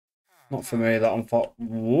Not for me, that one for...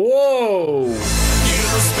 Whoa! You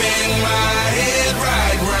spin my head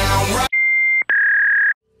right round.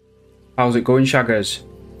 How's it going, shaggers?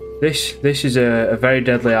 This is a very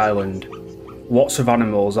deadly island. Lots of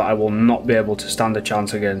animals that I will not be able to stand a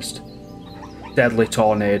chance against. Deadly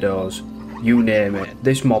tornadoes. You name it.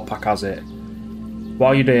 This mod pack has it.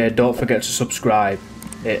 While you're here, don't forget to subscribe.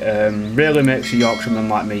 It really makes a Yorkshireman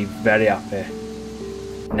like me very happy.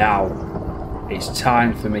 Now, it's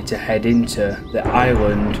time for me to head into the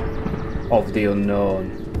island of the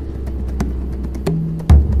unknown.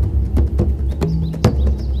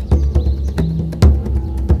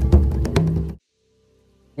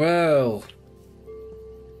 Well,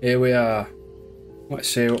 here we are. Let's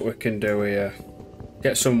see what we can do here.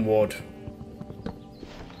 Get some wood.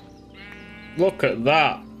 Look at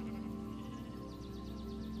that.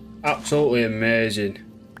 Absolutely amazing.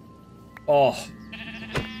 Oh.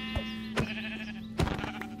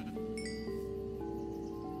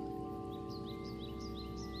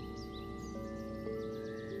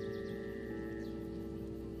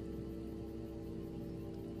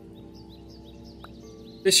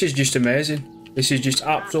 This is just amazing. This is just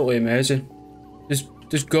absolutely amazing.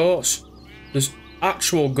 There's goats. There's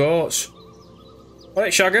actual goats.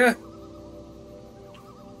 Alright, Shagger.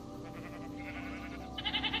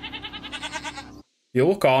 You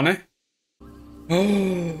look horny.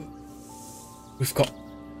 Oh, we've got...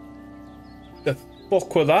 The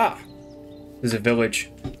fuck with that? There's a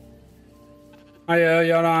village. Hiya,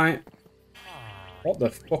 you alright? What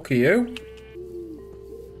the fuck are you?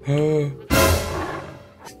 Oh.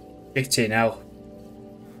 Shitting hell.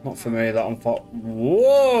 Not for me, that one for...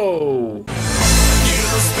 Whoa! You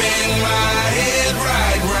spin my head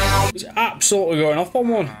right round. It's absolutely going off on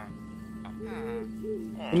one.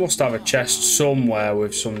 We must have a chest somewhere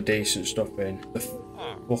with some decent stuff in. The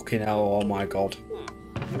fucking hell, oh my god.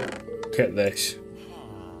 Look at this.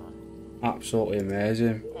 Absolutely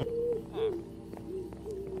amazing.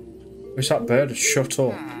 Where's that bird? Shut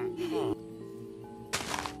up.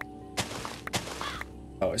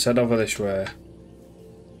 Oh, let's head over this way.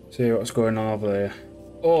 See what's going on over there.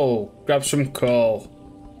 Oh, grab some coal.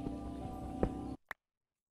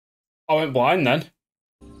 I went blind then.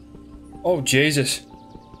 Oh, Jesus.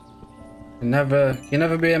 You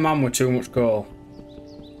never be a man with too much coal.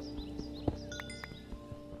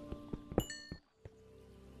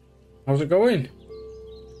 How's it going?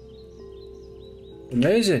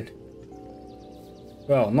 Amazing.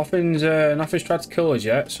 Well, nothing's tried to kill us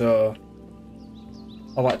yet, so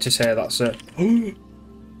I like to say that's it.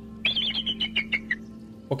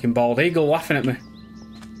 Fucking bald eagle laughing at me.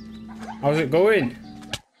 How's it going?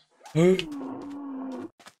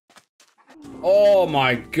 Oh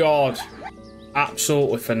my god.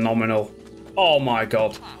 Absolutely phenomenal. Oh my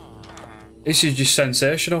god. This is just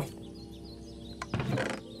sensational.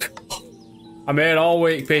 I'm here all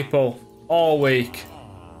week, people. All week.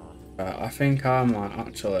 Right, I think I might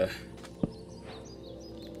actually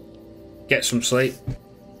get some sleep.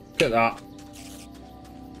 Look at that.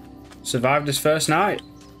 Survived this first night.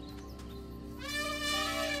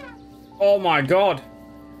 Oh my god.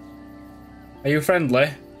 Are you friendly?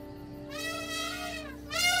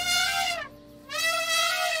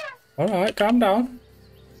 Alright, calm down.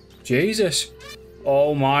 Jesus.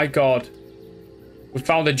 Oh my god. We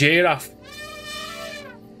found a giraffe.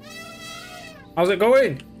 How's it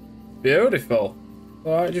going? Beautiful.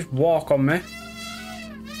 Alright, just walk on me.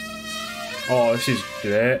 Oh, this is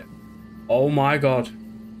great. Oh my god.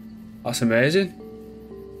 That's amazing.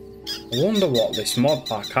 I wonder what this mod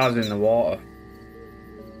pack has in the water.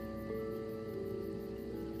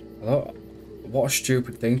 What a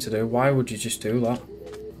stupid thing to do. Why would you just do that?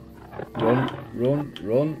 Run, run,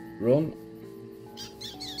 run, run.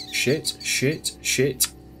 Shit, shit, shit.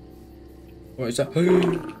 What is that?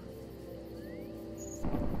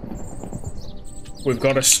 We've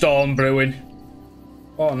got a storm brewing.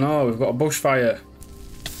 Oh no, we've got a bushfire.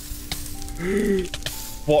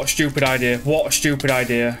 What a stupid idea. What a stupid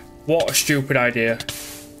idea. What a stupid idea.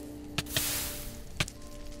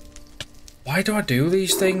 Why do I do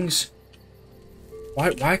these things?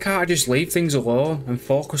 Why can't I just leave things alone and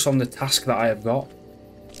focus on the task that I have got?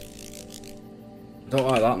 I don't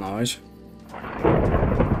like that noise.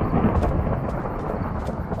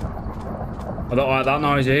 I don't like that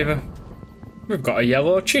noise either. We've got a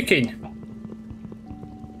yellow chicken.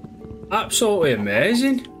 Absolutely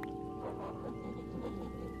amazing.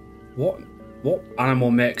 What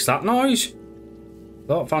animal makes that noise?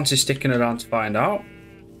 Don't fancy sticking around to find out.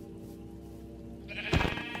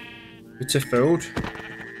 Bit of food.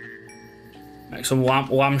 Make some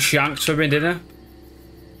lamb shanks for my dinner.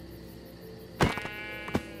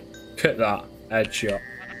 Look at that headshot.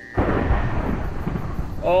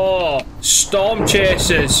 Oh, storm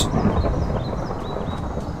chasers.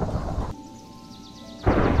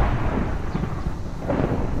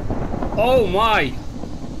 Oh my.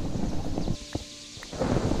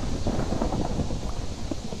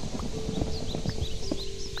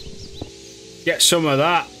 Get some of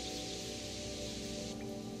that.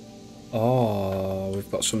 Oh, we've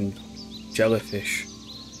got some jellyfish.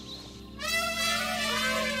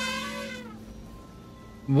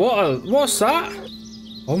 What's that?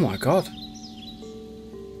 Oh my god.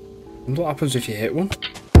 What happens if you hit one?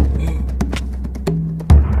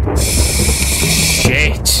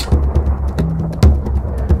 Shit.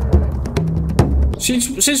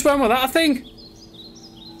 Since when was that a thing?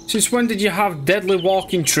 Since when did you have deadly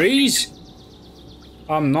walking trees?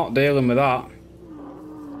 I'm not dealing with that.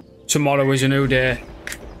 Tomorrow is a new day.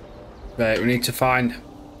 Right, we need to find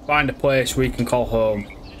a place we can call home.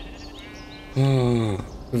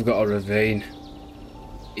 We've got a ravine.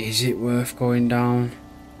 Is it worth going down?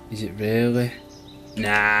 Is it really?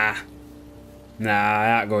 Nah. Nah,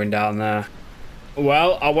 I ain't going down there.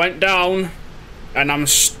 Well, I went down and I'm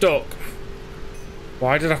stuck.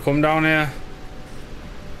 Why did I come down here?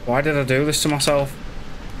 Why did I do this to myself?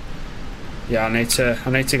 Yeah, I need to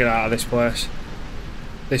get out of this place.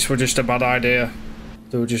 This was just a bad idea.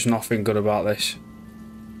 There was just nothing good about this.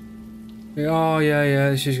 Oh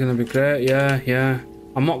yeah, this is gonna be great. Yeah.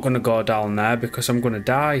 I'm not gonna go down there because I'm gonna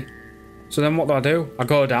die. So then what do? I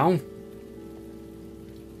go down.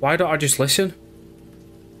 Why don't I just listen?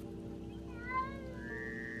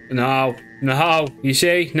 No, you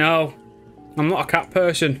see, no. I'm not a cat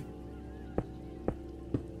person.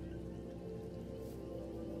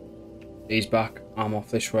 He's back. I'm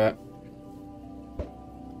off this way.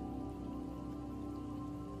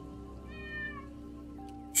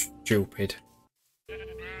 Stupid.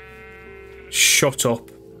 Shut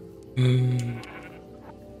up. Need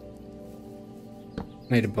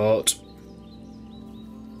a boat.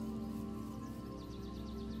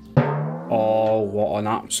 Oh, what an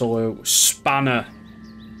absolute spanner.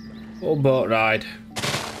 Little boat ride.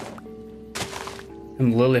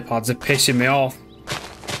 Them lily pads are pissing me off.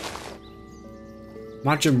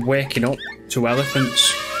 Imagine waking up to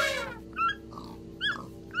elephants.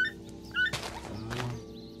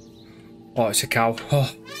 Oh, it's a cow.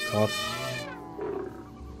 Oh, God.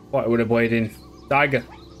 What, it would have bleeding tiger.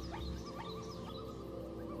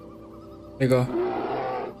 There you go.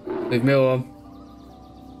 Leave me alone.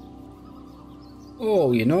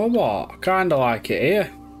 Oh, you know what? I kinda like it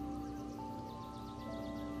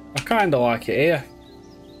here.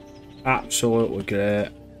 Absolutely great.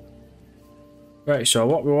 Right, so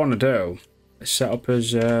what we want to do is set up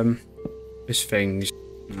as things.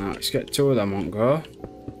 Right, let's get two of them on go.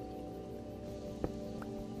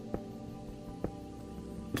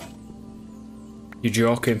 You're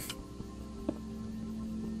joking.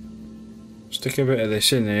 Stick a bit of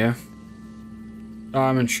this in here.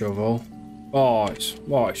 Diamond shovel. Oh, it's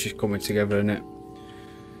just coming together, isn't it?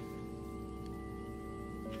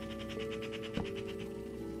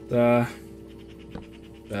 There.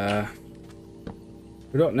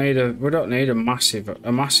 We don't need a massive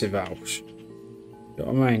house. You know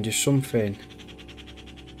what I mean? Just something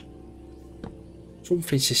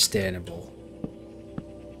sustainable.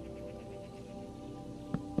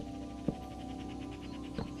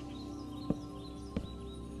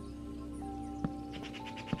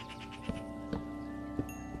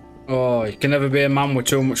 Oh, you can never be a man with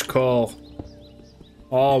too much coal.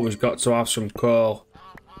 Always got to have some coal.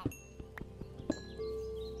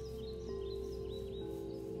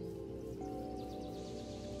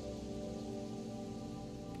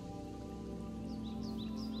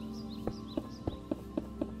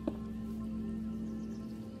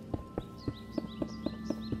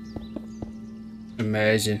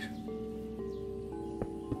 Amazing.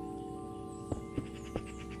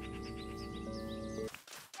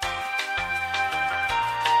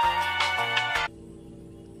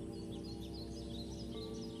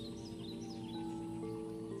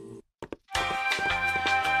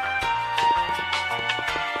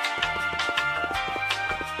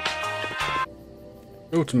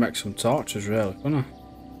 Ooh, to make some torches, really, couldn't I?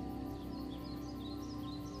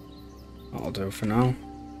 That'll do for now.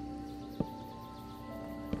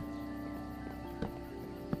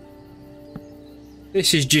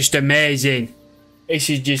 This is just amazing. This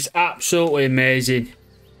is just absolutely amazing.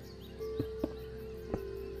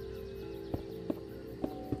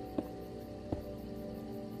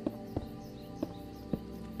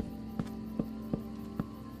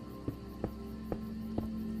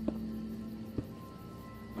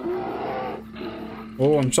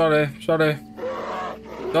 Oh, I'm sorry. Sorry.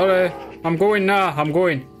 Sorry. I'm going now. I'm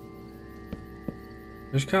going.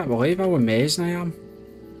 I just can't believe how amazing I am.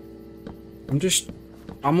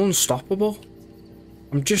 I'm unstoppable.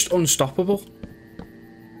 I'm just unstoppable.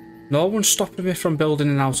 No one's stopping me from building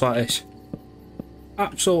an house like this.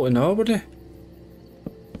 Absolutely nobody.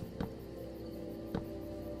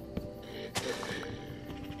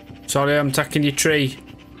 Sorry, I'm attacking your tree.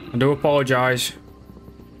 I do apologise.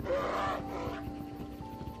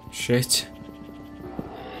 Shit.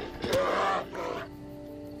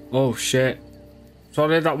 Oh shit.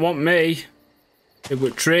 Sorry, that wasn't me. It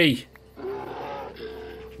was tree.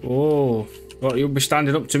 Oh, thought you'll be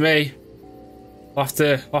standing up to me. I'll have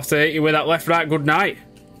to hit you with that left, right, good night.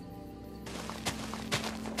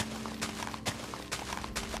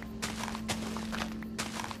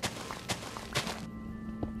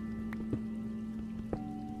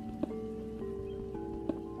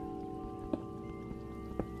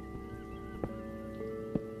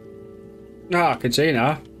 Ah, I can see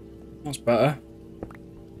now. That's better.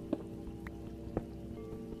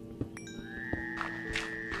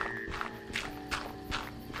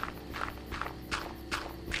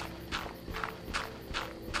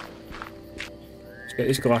 Let's get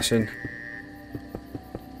this glass in.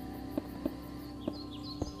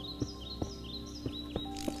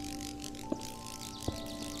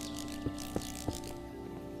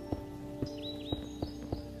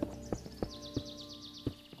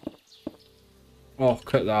 Oh,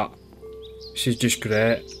 look at that. This is just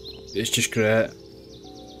great. It's just great.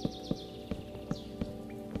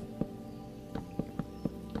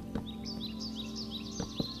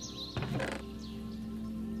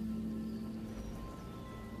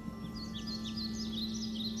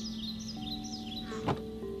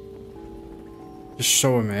 Just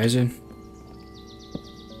so amazing.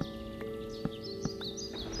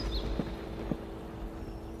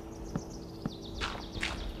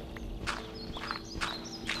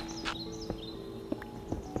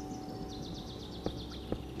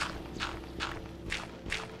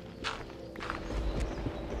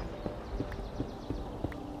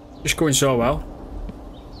 Just going so well.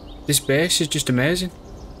 This base is just amazing.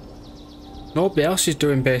 Nobody else is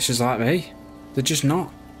doing bases like me. They're just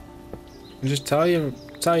not. I just tell you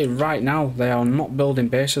right now, they are not building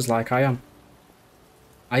bases like I am.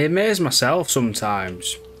 I amaze myself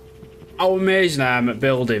sometimes. How amazing I am at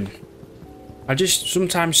building. I just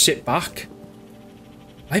sometimes sit back.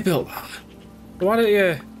 I built that. Why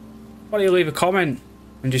don't you leave a comment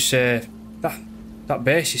and just say that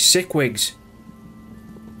base is sick, Wigs.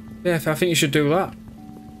 Yeah, I think you should do that.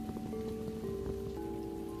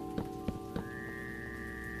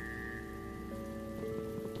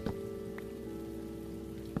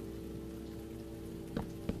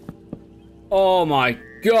 Oh my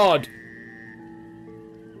god!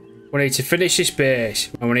 We need to finish this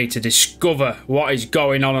base and we need to discover what is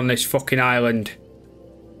going on this fucking island.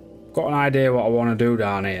 Got an idea what I want to do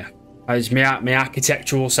down here. My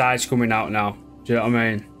architectural side's coming out now. Do you know what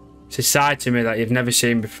I mean? It's a side to me that you've never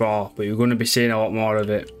seen before, but you're going to be seeing a lot more of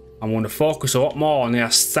it. I'm going to focus a lot more on the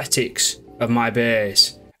aesthetics of my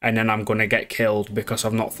base, and then I'm going to get killed because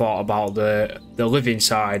I've not thought about the living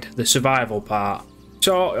side, the survival part.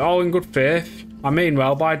 So, all in good faith. I mean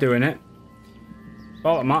well by doing it.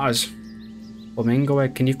 All that matters. Flamingo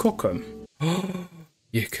egg, can you cook them?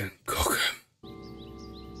 You can cook them.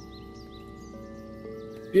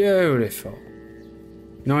 Beautiful.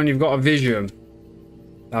 You know when you've got a vision?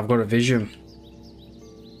 I've got a vision.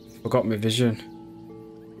 Forgot my vision.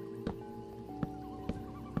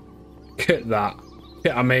 Look at that.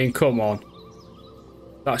 I mean, come on.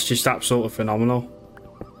 That's just absolutely phenomenal.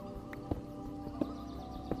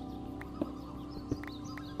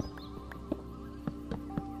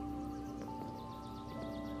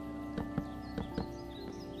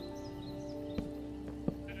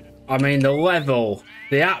 I mean, the level,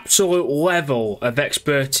 the absolute level of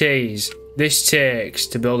expertise this takes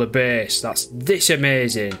to build a base that's this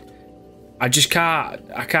amazing. I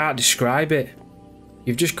can't describe it.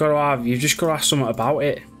 You've just got to have something about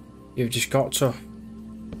it. You've just got to.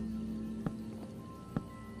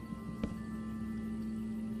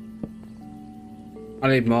 I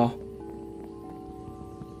need more.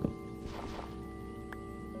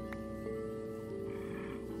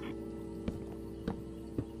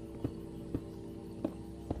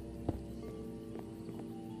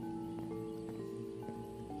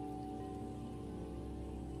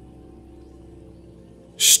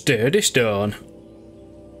 Sturdy stone.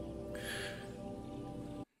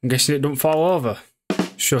 I'm guessing it don't fall over.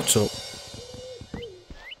 Shut up.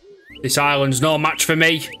 This island's no match for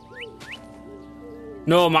me.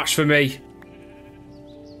 No match for me.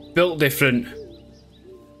 built different.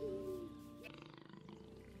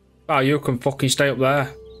 Oh, you can fucking stay up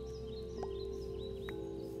there.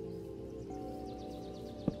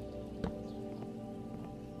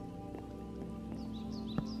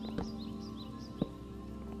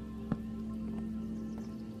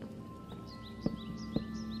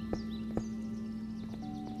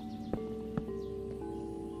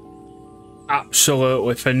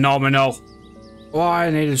 Absolutely phenomenal. Oh, I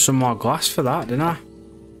needed some more glass for that, didn't I?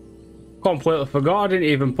 Completely forgot I didn't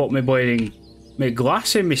even put my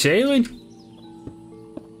glass in my ceiling.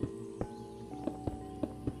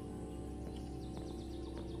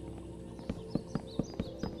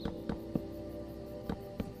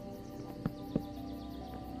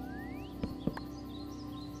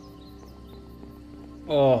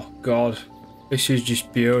 Oh God, this is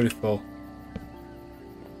just beautiful.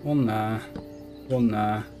 One there, one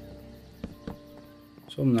there,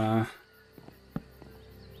 some there.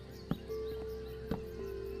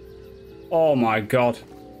 Oh my God.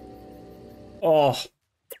 Oh,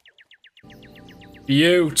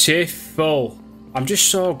 beautiful. I'm just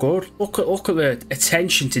so good. Look at the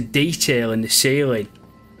attention to detail in the ceiling.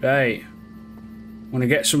 Right, I'm gonna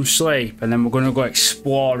get some sleep and then we're gonna go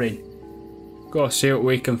exploring. Go see what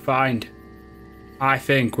we can find. I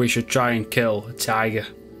think we should try and kill a tiger.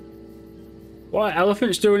 What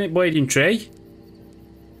elephant's doing at Bleeding Tree?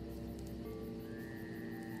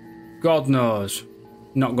 God knows.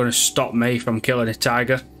 Not going to stop me from killing a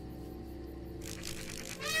tiger.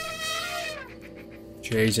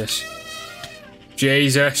 Jesus.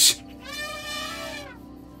 Jesus.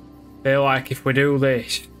 Feel like if we do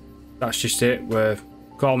this, that's just it. We're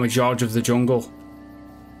call me George of the Jungle.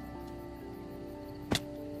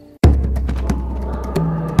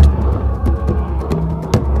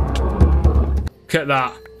 Cut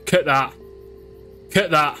that. Cut that.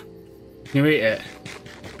 Cut that. Can you eat it?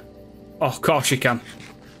 Oh, of course you can.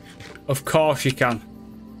 Of course you can.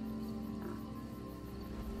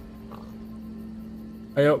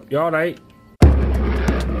 Hey up, you alright?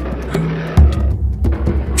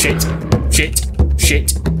 Shit. Shit.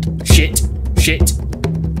 Shit. Shit. Shit.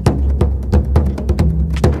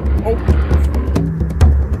 Oh.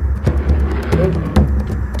 Oh.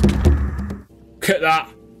 Cut that.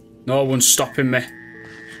 No one's stopping me.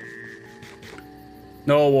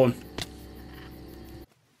 No one.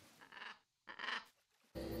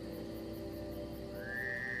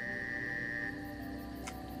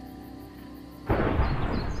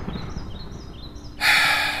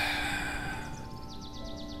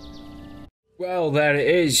 Well, there it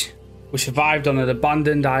is. We survived on an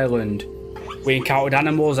abandoned island. We encountered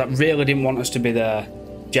animals that really didn't want us to be there.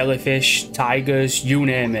 Jellyfish, tigers, you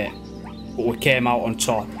name it. But we came out on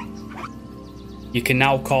top. You can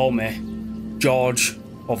now call me George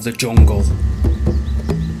of the Jungle.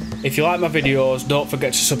 If you like my videos, don't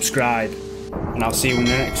forget to subscribe. And I'll see you in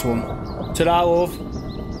the next one. Ta-da, love.